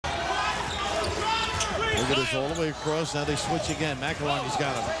Look at this all the way across. Now they switch again. McElhinney's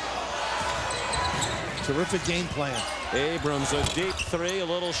got him. Terrific game plan. Abrams a deep three, a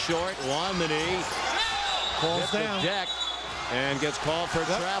little short. Wamini falls down. The deck and gets called for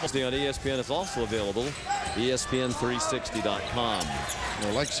travel. On ESPN is also available. ESPN360.com.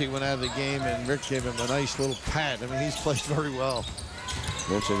 Well, Lexi went out of the game and Rick gave him a nice little pat. I mean, he's played very well.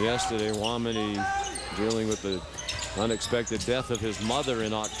 Mentioned yesterday, Wamini dealing with the unexpected death of his mother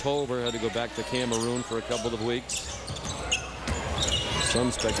in October. Had to go back to Cameroon for a couple of weeks.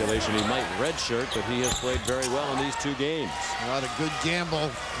 Some speculation he might redshirt, but he has played very well in these 2 games. Not a good gamble.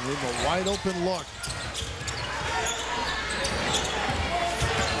 With a wide open look.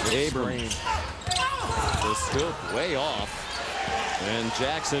 Abrams. The scoop way off. And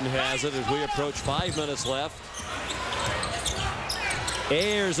Jackson has it as we approach 5 minutes left.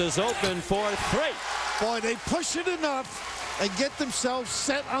 Ayers is open for 3. Boy, they push it enough and get themselves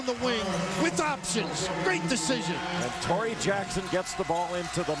set on the wing with options. Great decision. And Torrey Jackson gets the ball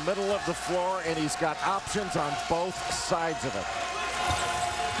into the middle of the floor, and he's got options on both sides of it.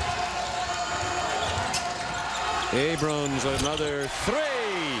 Abrams another 3.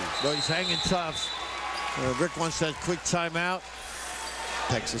 Well, he's hanging tough. Rick wants that quick timeout.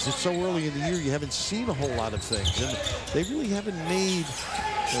 Texas, it's so early in the year, you haven't seen a whole lot of things. And they really haven't made,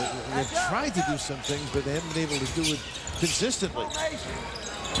 they've tried to do some things, but they haven't been able to do it consistently.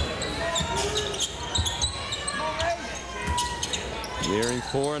 Nearing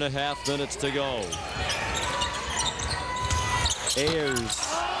 4.5 minutes to go. Ayers,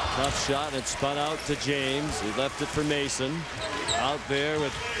 tough shot, and it spun out to James. He left it for Mason. Out there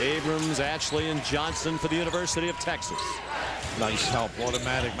with Abrams, Ashley, and Johnson for the University of Texas. Nice help,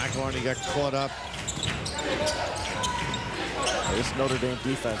 automatic. McElhinney got caught up. This Notre Dame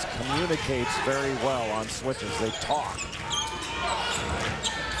defense communicates very well on switches. They talk.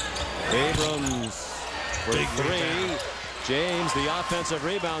 Abrams for Big 3. rebound. James, the offensive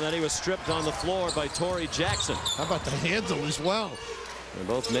rebound, then he was stripped on the floor by Torrey Jackson. How about the handle as well? And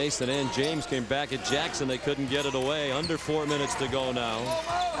both Mason and James came back at Jackson. They couldn't get it away. Under 4 minutes to go now.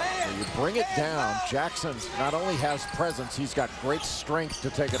 When you bring it down, Jackson not only has presence, he's got great strength to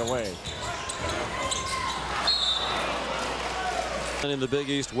take it away. And in the Big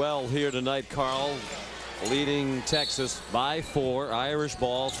East well here tonight, Carl, leading Texas by 4. Irish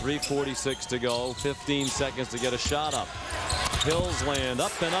ball, 3:46 to go. 15 seconds to get a shot up. Hillsland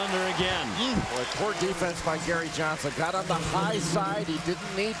up and under again. Boy, poor defense by Gary Johnson. Got on the high side. He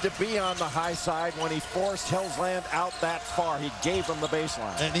didn't need to be on the high side when he forced Hillsland out that far. He gave him the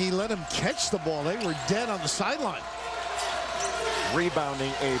baseline. And he let him catch the ball. They were dead on the sideline.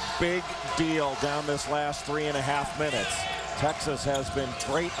 Rebounding a big deal down this last 3.5 minutes. Texas has been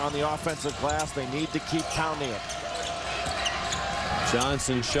great on the offensive glass. They need to keep pounding it.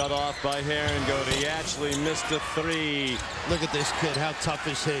 Johnson shut off by Herringode. Ashley missed a 3. Look at this kid. How tough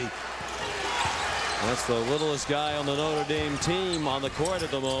is he? That's the littlest guy on the Notre Dame team on the court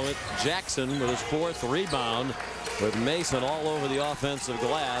at the moment. Jackson with his 4th rebound, with Mason all over the offensive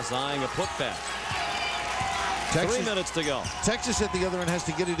glass, eyeing a putback. Texas, 3 minutes to go. Texas at the other end has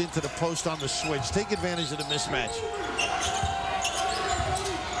to get it into the post on the switch. Take advantage of the mismatch.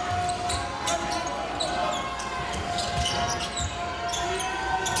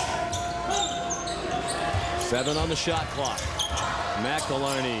 Seven on the shot clock.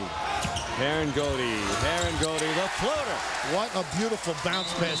 McElhinney. Herringode, the floater. What a beautiful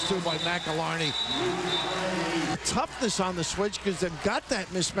bounce pass, too, by McElhinney. Toughness on the switch because they've got that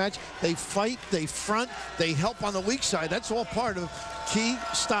mismatch. They fight, they front, they help on the weak side. That's all part of key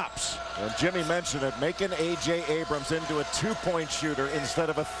stops. And Jimmy mentioned it, making A.J. Abrams into a 2-point shooter instead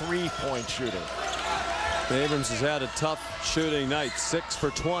of a 3-point shooter. Abrams has had a tough shooting night, 6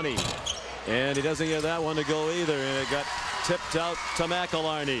 for 20. And he doesn't get that one to go either, and it got tipped out to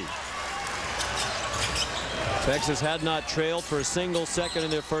McElhinney. Texas had not trailed for a single second in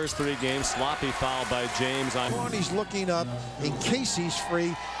their first 3 games. Sloppy foul by James. He's looking up. In case he's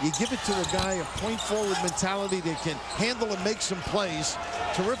free, you give it to a guy, a point-forward mentality that can handle and make some plays.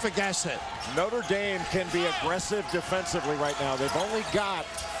 Terrific asset. Notre Dame can be aggressive defensively right now. They've only got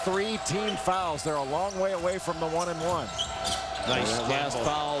 3 team fouls. They're a long way away from the 1-and-1. Nice. Last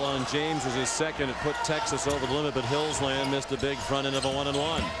foul on James was his 2nd. It put Texas over the limit, but Hillsland missed a big front end of a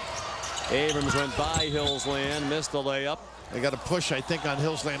 1-and-1. Abrams went by Hillsland, missed the layup. They got a push, I think, on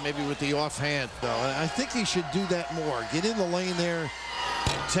Hillsland, maybe with the offhand, though. I think he should do that more. Get in the lane there,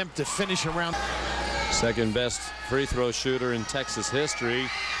 attempt to finish around. Second best free throw shooter in Texas history.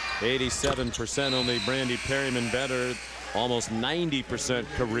 87%, only Brandy Perryman better. Almost 90%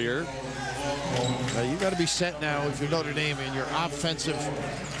 career. You got to be set now if you're Notre Dame in your offensive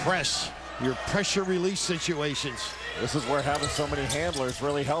press. your pressure release situations. This is where having so many handlers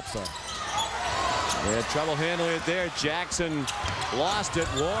really helps them. They had trouble handling it there. Jackson lost it.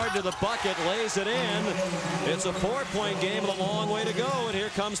 Ward to the bucket, lays it in. It's a 4-point game with a long way to go. And here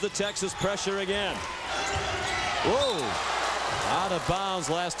comes the Texas pressure again. Whoa. Out of bounds.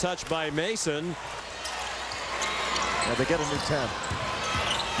 Last touch by Mason. And they get a new 10.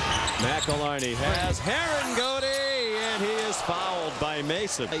 McElharney has Herringody, and he is fouled by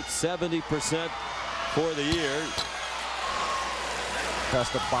Mason. 70% for the year. Has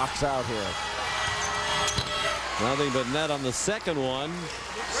to box out here. Nothing but net on the second one.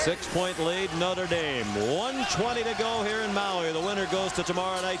 6-point lead, Notre Dame. 1:20 to go here in Maui. The winner goes to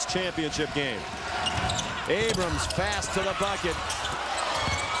tomorrow night's championship game. Abrams fast to the bucket.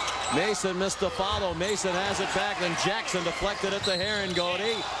 Mason missed the follow. Mason has it back, and Jackson deflected it to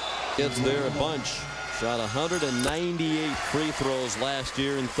Herringody. Kids there a bunch. Shot 198 free throws last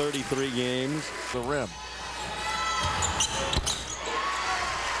year in 33 games. The rim.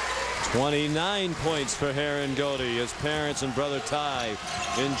 29 points for Herringody. His parents and brother Ty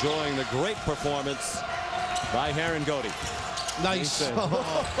enjoying the great performance by Herringody. Nice.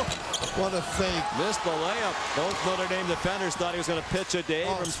 What a fake. Missed the layup. Both Notre Dame defenders thought he was going to pitch it to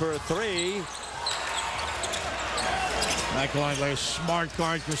Abrams for a three. McElharney, smart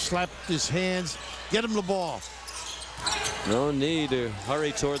guard, just slapped his hands, get him the ball. No need to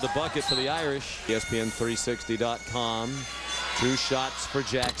hurry toward the bucket for the Irish. ESPN360.com. 2 shots for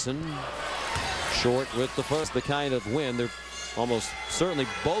Jackson. Short with the first. The kind of win. They're almost certainly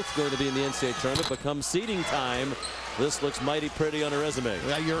both going to be in the NCAA tournament. But come seeding time, this looks mighty pretty on a resume.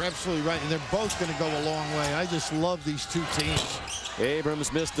 Yeah, you're absolutely right. And they're both going to go a long way. I just love these two teams.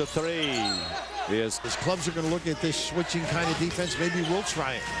 Abrams missed a three. His clubs are going to look at this switching kind of defense. Maybe we'll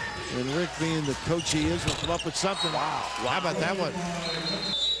try it. And Rick, being the coach he is, will come up with something. Wow. How about that one?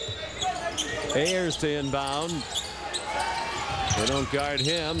 Ayers to inbound. They don't guard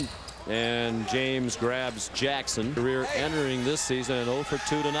him. And James grabs Jackson. Career entering this season and 0 for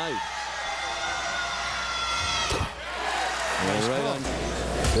 2 tonight. And right on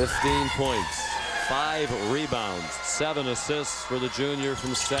 15 points. 5 rebounds, 7 assists for the junior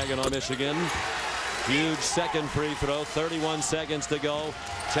from Saginaw, Michigan. Huge second free throw. 31 seconds to go.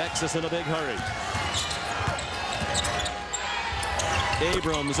 Texas in a big hurry.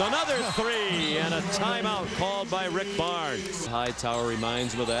 Abrams, another three, and a timeout called by Rick Barnes. Hightower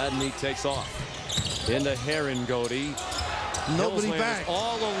reminds him of that, and he takes off. Into Herringody. Nobody Hillsland back.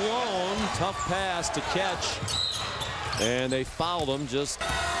 All alone. Tough pass to catch. And they fouled him. Just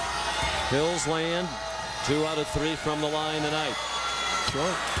Hillsland, 2 out of 3 from the line tonight.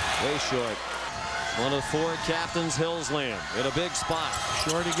 Short. Way short. One of 4 captains, Hillsland, in a big spot.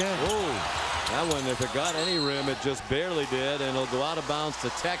 Short again. Oh, that one, if it got any rim, it just barely did, and it'll go out of bounds to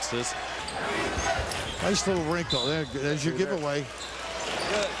Texas. Nice little wrinkle. There's your giveaway.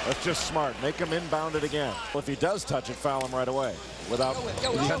 That's just smart. Make him inbound it again. Well, if he does touch it, foul him right away without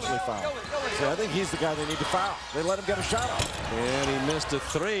potentially foul. So I think he's the guy they need to foul. They let him get a shot off. And he missed a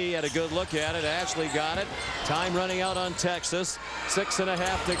 3. Had a good look at it. Ashley got it. Time running out on Texas.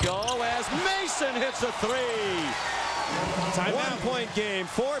 6.5 to go as Mason hits a 3. Timeout. 1-point game.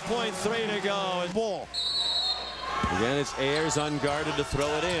 4.3 to go. Ball. Again, it's Ayers unguarded to throw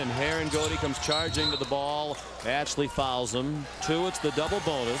it in. Herringody comes charging to the ball. Ashley fouls him. 2, it's the double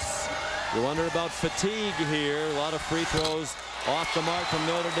bonus. You wonder about fatigue here. A lot of free throws off the mark from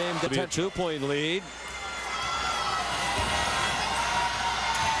Notre Dame. To be a 2-point lead.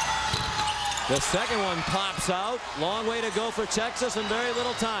 The second one pops out. Long way to go for Texas and very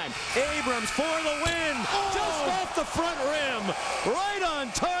little time. Abrams for the win. Just off the front rim. Right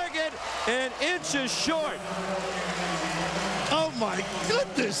on target and inches short. Oh, my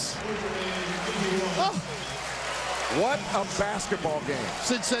goodness. Oh. What a basketball game.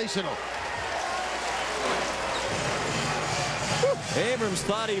 Sensational. Abrams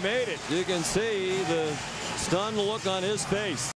thought he made it. You can see the stunned look on his face.